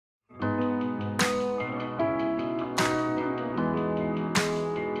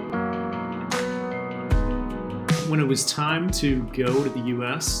When it was time to go to the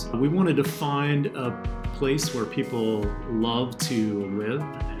US, we wanted to find a place where people love to live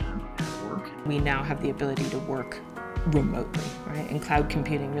and work. We now have the ability to work remotely, right? And cloud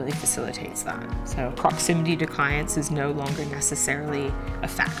computing really facilitates that. So proximity to clients is no longer necessarily a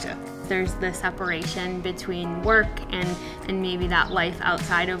factor. There's the separation between work and maybe that life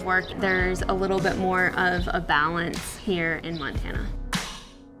outside of work. There's a little bit more of a balance here in Montana.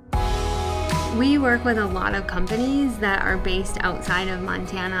 We work with a lot of companies that are based outside of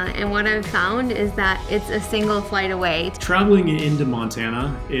Montana, and what I've found is that it's a single flight away. Traveling into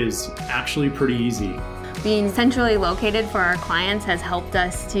Montana is actually pretty easy. Being centrally located for our clients has helped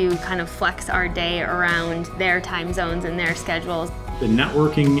us to kind of flex our day around their time zones and their schedules. The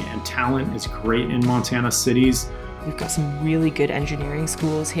networking and talent is great in Montana cities. We've got some really good engineering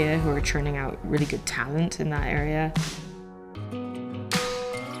schools here who are churning out really good talent in that area.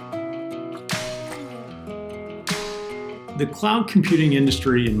 The cloud computing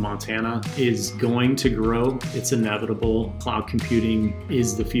industry in Montana is going to grow. It's inevitable. Cloud computing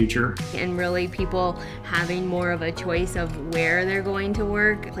is the future. And really people having more of a choice of where they're going to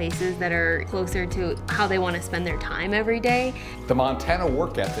work, places that are closer to how they want to spend their time every day. The Montana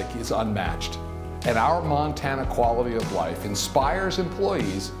work ethic is unmatched, and our Montana quality of life inspires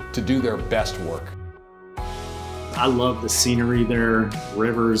employees to do their best work. I love the scenery there,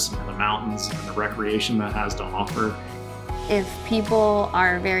 rivers and the mountains and the recreation that has to offer. If people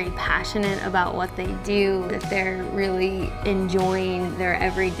are very passionate about what they do, that they're really enjoying their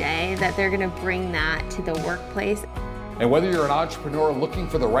everyday, that they're going to bring that to the workplace. And whether you're an entrepreneur looking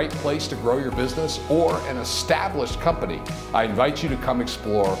for the right place to grow your business or an established company, I invite you to come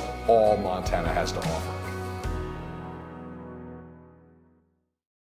explore all Montana has to offer.